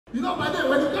You know, by then,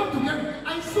 when you come to Kenya,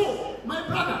 I saw, my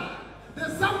brother,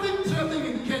 there's something trending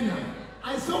in Kenya.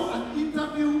 I saw an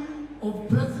interview of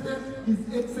President, His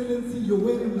Excellency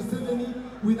Yoweri Museveni,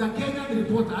 with a Kenyan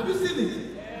reporter. Have you seen it?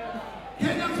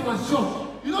 Kenyans were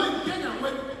shocked. You know, in Kenya,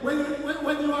 when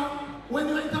you are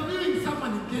interviewing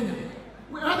someone in Kenya,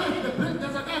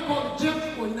 there's a guy called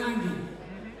Jeff Koinange.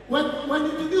 When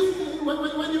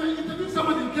you interview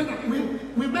someone in Kenya,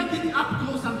 we make it up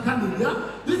close and candid. Yeah,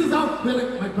 this is how.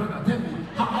 Like, my brother, tell me,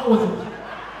 how was it?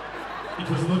 It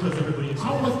was not as everybody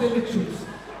expected. How was the elections?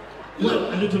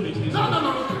 Well, a little bit. No.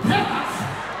 Tell us.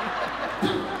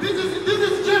 This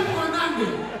is Jeff Koinange.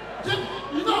 Jeff,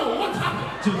 you know what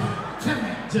happened?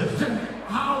 Jeff.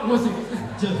 How was it?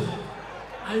 Jeff.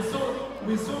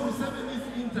 We saw Museveni's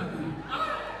interview.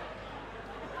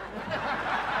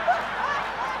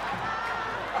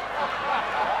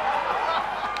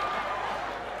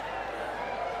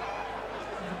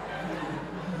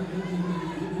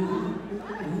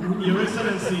 Your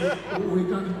Excellency. We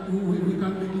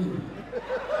can't begin.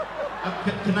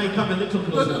 Can I come a little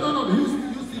closer? No. You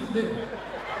sit there.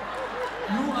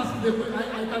 You ask the question.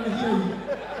 I can hear you.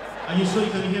 Are you sure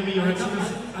you can hear me, Your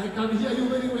Excellency? I can hear you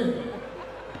very well.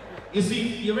 You see,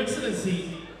 Your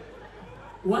Excellency.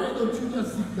 Why don't you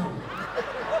just sit down?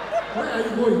 Where are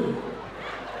you going?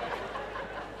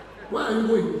 Where are you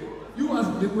going? You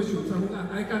ask the questions.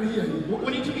 I can hear you.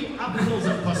 We need to be up close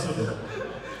and personal.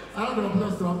 I don't know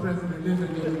applause to our president, ladies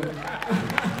and gentlemen.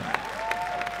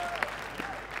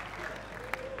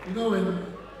 You know,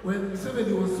 when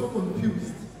Museveni was so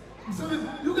confused,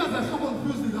 you guys are so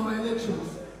confused in our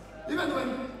elections. Even when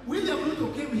William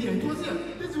Ruto came here, it was here.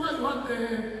 This is why you had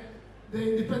the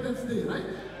Independence Day, right?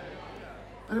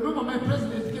 I remember my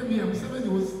president came here, Museveni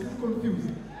was still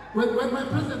confused. When my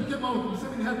president came out,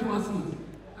 Museveni had to ask me,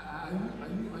 are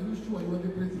you sure you are the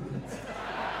president?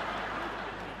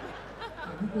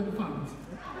 Have you confirmed?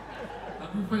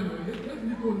 Have you finally? Let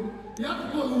me call. He had to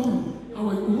call Uhuru. How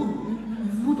are you? Uhuru?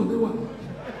 Is Ruto the one?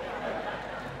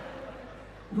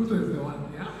 Ruto is the one,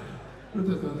 yeah?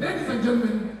 Ruto is the one. Ladies and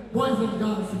gentlemen, boys and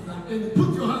girls, and put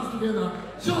your hands together,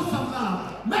 show some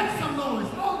love, make some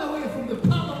noise, all the way from the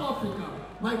Pearl of Africa.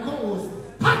 My co-host,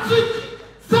 Patrick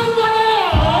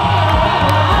Salvador!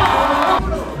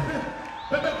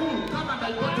 Baby, cool, come and I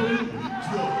want to eat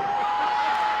you.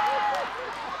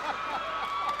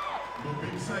 No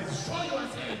big size, show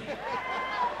yourself.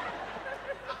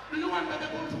 Do you want Baby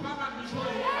Cool to come and be show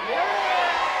you?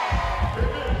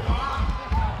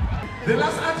 The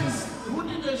last artist who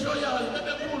did the show here was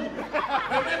Baby Cool.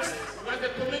 The next was the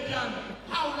comedian,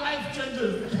 How Life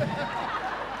Changes.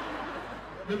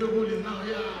 Baby Cool is now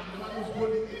here, the one who's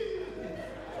holding it.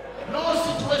 No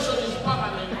situation is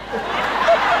permanent.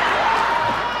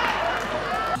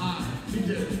 DJ,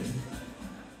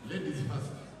 ladies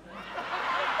first.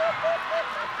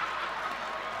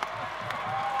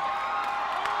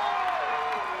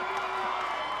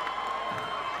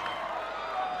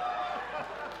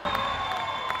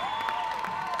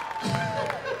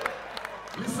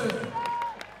 Listen,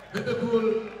 Baby Cool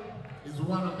is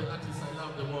one of the artists I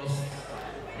love the most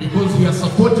because he has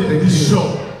supported this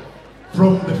show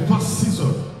from the first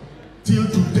season till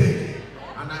today,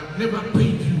 and I've never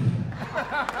paid you.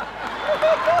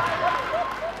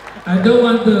 I don't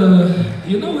want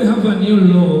you know, we have a new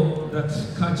law that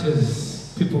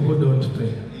catches people who don't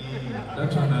pay.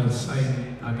 That one I'll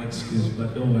sign an excuse,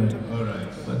 but don't worry. All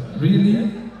right. But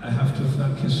really, I have to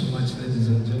thank you so much, ladies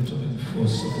and gentlemen, for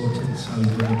supporting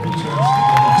Salvador. Put your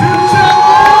hands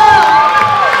together.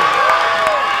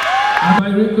 And my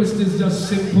request is just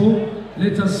simple.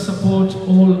 Let us support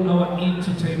all our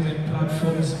entertainment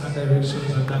platforms and directions,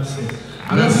 and that's it.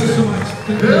 I love you so much.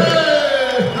 Thank you.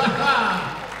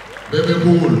 Baby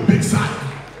Cool, big side.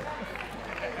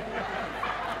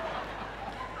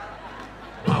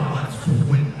 Powers to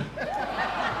win.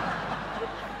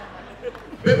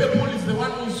 Baby Cool is the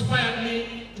one who inspired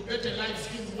me to get a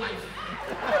light-skinned wife.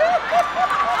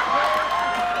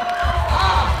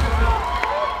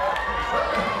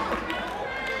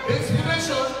 The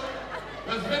inspiration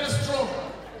was very strong.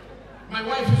 My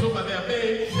wife is over there.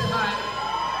 Babe, say hi.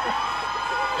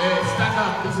 Stand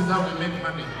up. This is how we make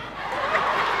money.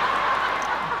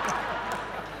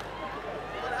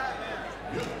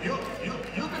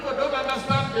 You people don't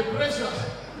understand the pressure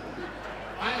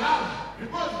I have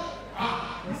because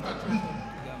look at me.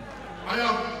 I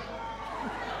am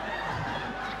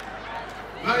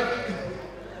like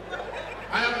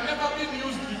I have never been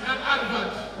used in an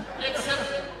advert except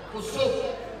for soap.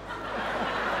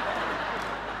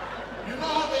 You know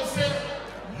how they say,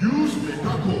 use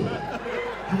Mekako,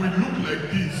 you will look like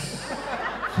this.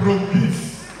 From this,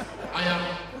 I am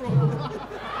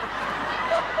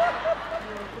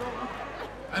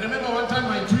I remember one time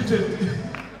I tweeted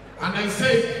and I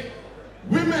said,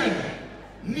 women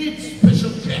need special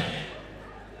care.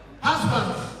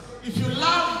 Husbands, if you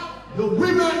love your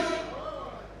women,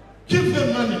 give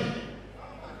them money.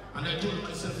 And I told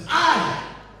myself, I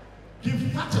give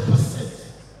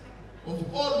 30%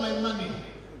 of all my money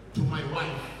to my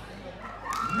wife.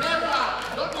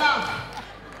 Never, don't laugh,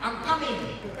 I'm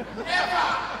coming. Never,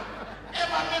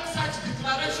 ever make such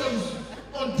declarations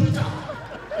on Twitter.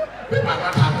 People are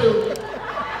not happy.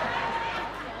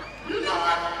 You know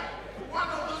what? One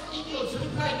of those idiots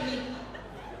replied me.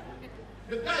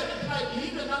 The guy replied, he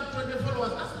even had 20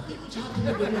 followers. That's the thing which happened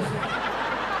to the news.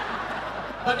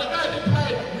 But the guy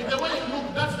replied, with the way he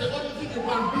looked, that's the only thing you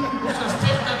can do to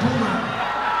sustain that woman.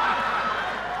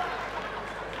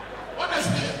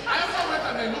 Honestly, I ever went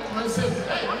and I looked myself,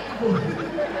 hey, people,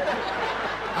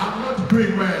 I'm not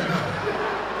doing well.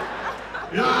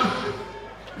 Yeah.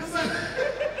 Listen,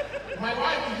 my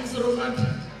wife is a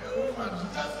romantic woman. She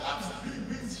just loves doing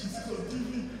things she sees on TV.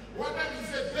 One time she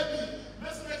said, baby,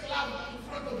 let's make love in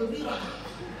front of the mirror.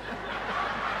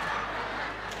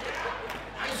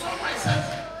 I saw myself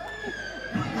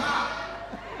doing her.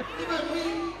 Even me,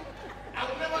 I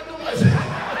would never do myself.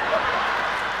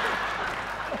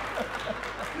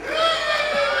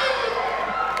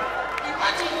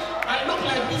 Imagine, I look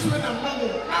like this when I'm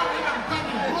normal. Now when I'm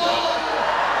coming, whoa!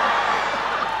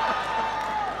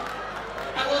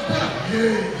 I was there.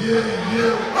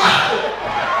 Yeah.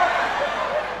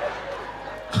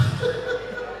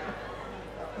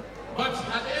 But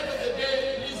at the end of the day,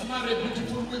 please marry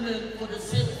beautiful women for the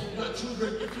sake of your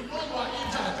children. If you know you are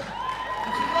injured,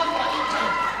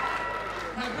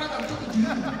 my brother, I'm talking to you.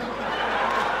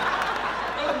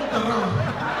 Don't look around.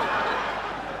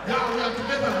 Yeah, we are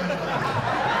together, my brother.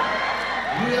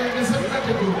 We are in the same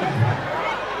category.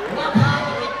 What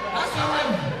happened? That's your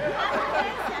wife.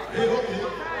 Hey, okay.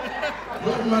 You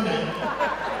have money.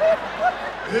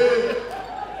 Hey.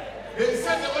 They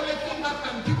said the only thing that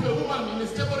can keep a woman in a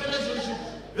stable relationship,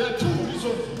 there are two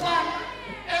reasons. One,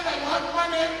 either you have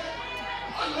money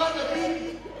or you have a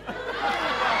bean.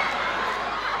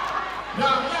 Yeah,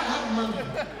 I have money.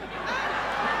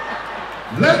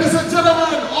 Ladies and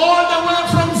gentlemen, all the way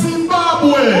from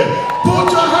Zimbabwe, put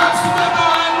your hands together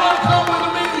and welcome with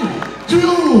me,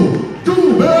 Dube.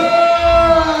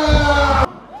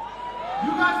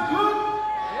 You guys good?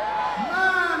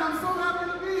 Man, I'm so happy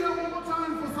to be here one more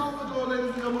time for Salvador, ladies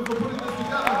and gentlemen, for putting this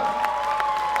together.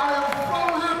 I am so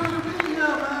happy to be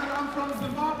here, man. I'm from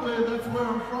Zimbabwe, that's where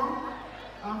I'm from.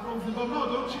 I'm from Zimbabwe. No,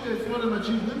 don't cheat, it's not an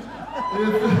achievement.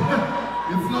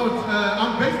 It's not.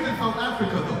 I'm based in South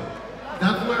Africa, though.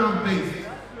 That's where I'm based.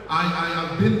 I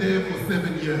have been there for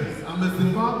 7 years. I'm a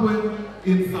Zimbabwean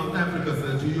in South Africa,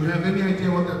 sir. Do you have any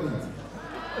idea what that means?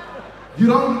 You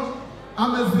don't?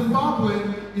 I'm a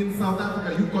Zimbabwean in South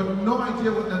Africa. You've got no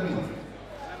idea what that means.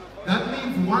 That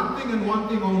means one thing and one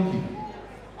thing only.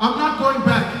 I'm not going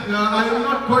back. I am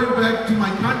not going back to my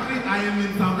country. I am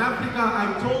in South Africa.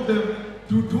 I told them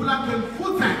to Dulak and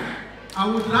Futak. I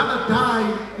would rather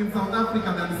die in South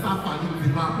Africa than suffer in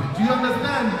Zimbabwe. Do you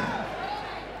understand?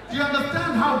 Do you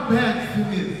understand how bad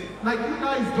sin is? Like, you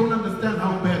guys don't understand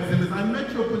how bad sin is. I met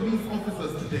your police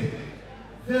officers today.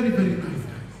 Very, very nice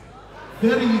guys.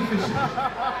 Very efficient.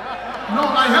 No,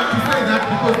 I have to say that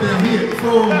because they're here.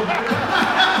 So,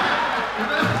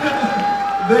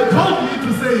 they told me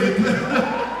to say it.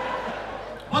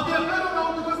 But they're better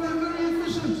now because they're very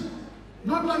efficient.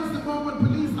 Not like Zimbabwean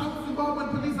police. Our Zimbabwean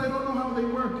police, I don't know how they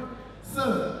work.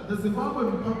 Sir, the Zimbabwean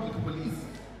Republic Police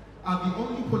are the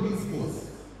only police force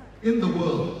in the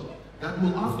world that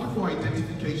will ask you for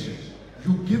identification.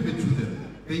 You give it to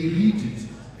them, they read it,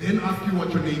 then ask you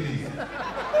what your name is.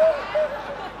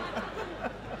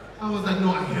 I was like, no,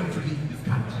 I have to leave this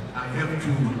country. I have to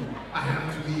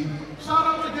leave. Shout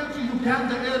out again to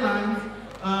Uganda Airlines.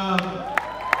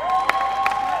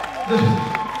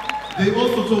 They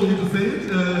also told me to say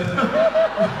it.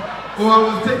 Or I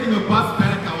was taking a bus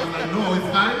back, I was like, no, it's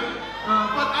fine.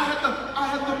 But I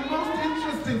had the most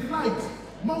interesting flight.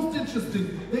 Most interesting.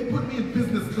 They put me in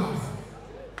business class.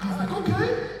 I was like,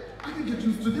 okay, I can get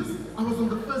used to this. I was on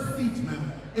the first seat,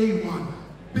 man. A1,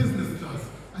 business class.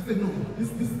 I said, no,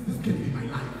 this can be my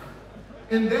life.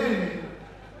 And then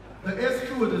the air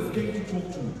stewardess came to talk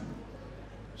to me.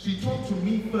 She talked to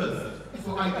me first.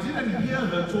 So I didn't hear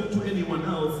her talk to anyone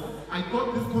else. I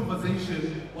thought this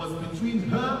conversation was between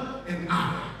her and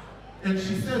I. And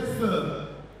she said, sir,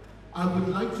 I would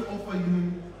like to offer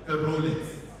you a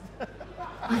Rolex.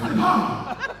 I said,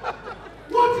 huh?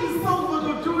 What is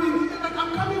Salvador doing? Like,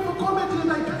 I'm coming for comedy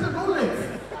and I get a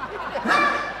Rolex. Huh?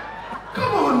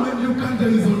 Come on, man, Uganda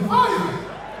is on fire.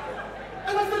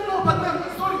 And I said,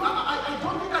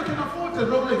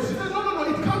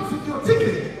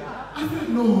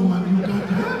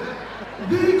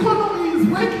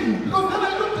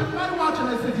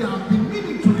 yeah, I've been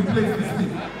meaning to replace this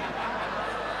thing.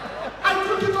 I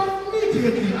took it off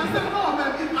immediately. I said, no,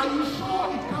 man, are you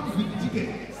sure it comes with the ticket?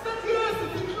 He said, yes,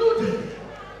 it's included.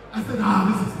 I said,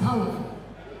 this is powerful.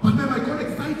 But then I got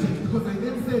excited because I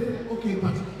then said, okay,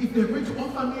 but if they're going to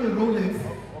offer me a Rolex,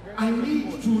 I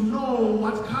need to know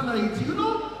what color it is,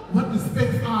 what the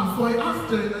specs are. So I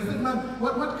asked her and I said, ma'am,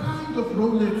 what kind of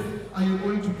Rolex are you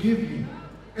going to give me?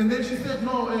 And then she said,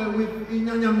 no, with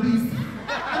Inyanyambisi.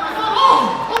 And I said,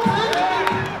 oh, okay.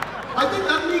 I think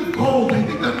that means gold. I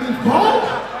think that means gold?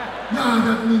 Yeah,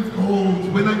 that means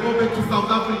gold. When I go back to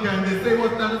South Africa and they say,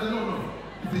 what's that? I say, no,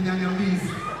 it's Inyanyambisi.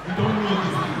 You don't know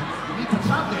these things. You need to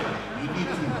travel.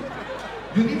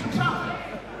 You need to travel.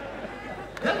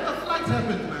 Then the flight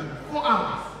happened, man. 4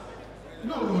 hours.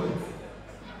 No Rolex.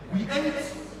 We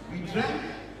ate, we drank,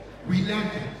 we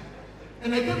landed.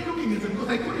 And I kept looking at her because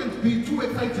I couldn't be too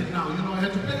excited now. I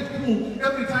had to play it cool.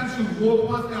 Every time she would walk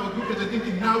past me, I would look at her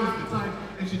thinking, now is the time,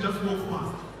 and she just walked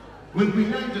past. When we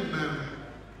landed, man,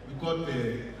 we got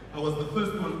there. I was the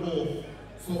first one off.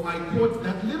 So I caught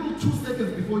that little 2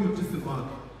 seconds before you disembark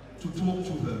to talk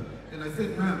to her. And I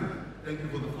said, ma'am, thank you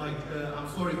for the flight. I'm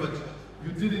sorry, but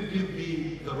you didn't give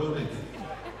me the Rolex.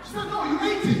 She said, no, you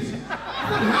ate it. I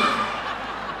said, huh?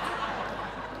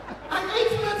 I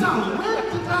ate metal. When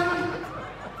did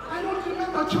I don't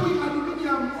remember chewing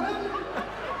aluminium.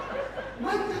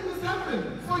 When did this happen?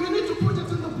 So you need to put it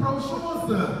in the brochure,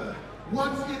 sir,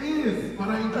 what it is. But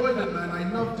I enjoyed it, man.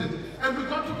 I loved it. And we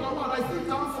got to go out. I think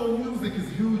dancehall music is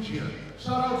huge here.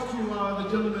 Shout out to the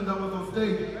gentleman that was on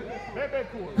stage. Pepe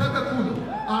Kulo.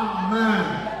 Ah, man.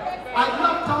 I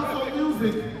love dancehall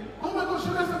music. Oh my gosh,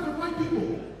 you guys have got white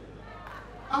people.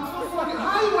 I'm so sorry.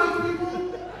 Hi, white people.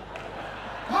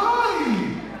 Hi.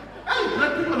 Hey,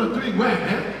 black people are doing well,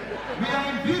 man. We are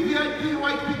in VVIP,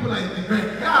 white people are in the back.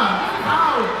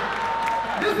 Yeah,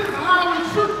 this is how it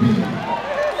should be.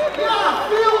 Yeah,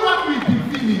 feel what we've been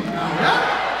feeling now, yeah?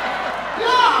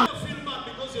 Yeah. You feel bad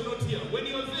because you're not here. When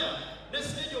you're there, let's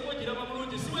say you're watching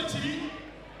Amamuruji.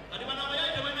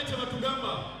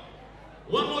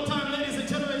 One more time, ladies and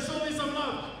gentlemen, show me some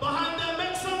love. Behind them,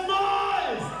 make some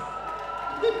noise!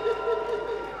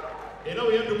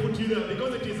 We have to put you there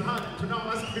because it is hard to now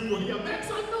ask people here, make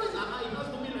some noise! It has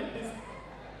to be like this.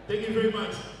 Thank you very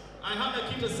much. I have a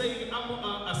kid saying,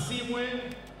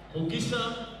 Asimwe,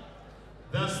 Mugisha.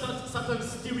 There are certain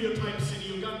stereotypes in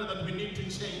Uganda that we need to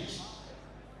change.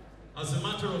 As a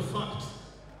matter of fact,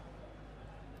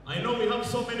 I know we have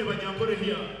so many Banyambore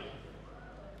here.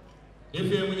 If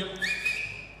you're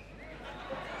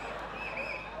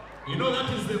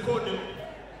that is the code.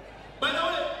 By the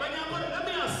way, Banyambore, let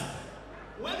me ask.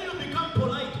 When you become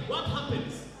polite, what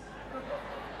happens?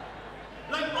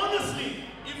 Like honestly,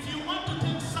 if you want to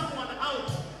take someone out,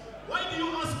 why do you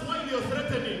ask why you're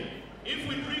threatening? If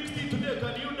we drink tea today,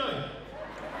 can you die?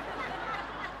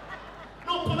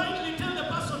 No, politely tell the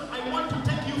person, I want to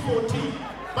take you for tea.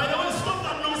 By the way, stop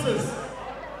that nonsense.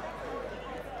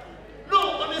 No,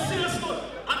 on a serious note.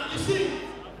 And you see,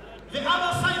 the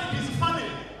other side is funny.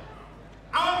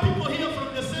 Our people here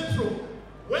from the central,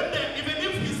 even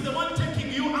if he's the one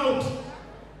taking you out,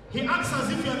 he acts as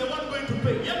if you're the one going to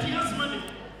pay. Yet he has money.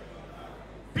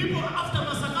 People after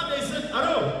Masaka, they said,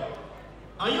 hello,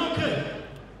 are you okay?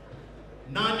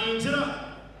 Nani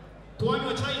Injira,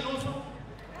 Tuanyo Chai Nofa.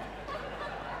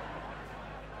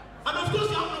 And of course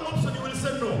you have no option, you will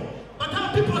say no. But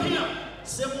our people here,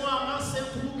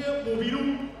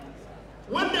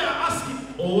 when they are asking,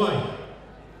 oh why?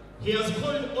 He has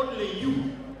called only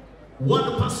you,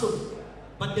 one person.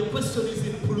 But the question is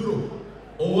in plural.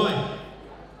 Oh why?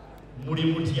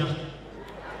 Murimutia.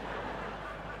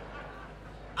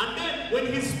 And then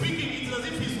when he's speaking, it's as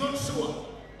if he's not sure.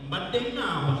 But then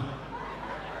now,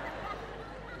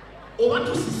 oh what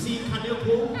to see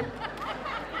Kaneko?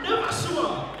 Never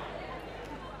sure.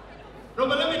 No,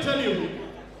 but let me tell you,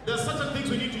 there are certain things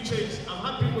we need to change. I've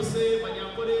had people say,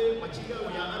 Banyambore, Machiga,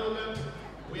 we are arrogant.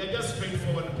 We are just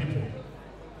straightforward people.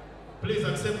 Please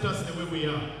accept us the way we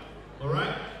are.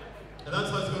 Alright? And that's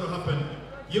what's going to happen.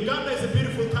 Uganda is a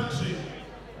beautiful country.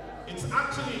 It's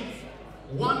actually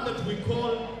one that we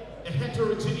call a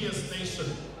heterogeneous nation.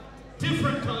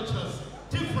 Different cultures,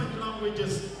 different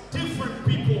languages, different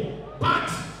people,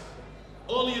 but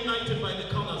all united by the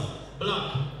colors,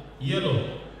 black,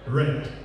 yellow, red.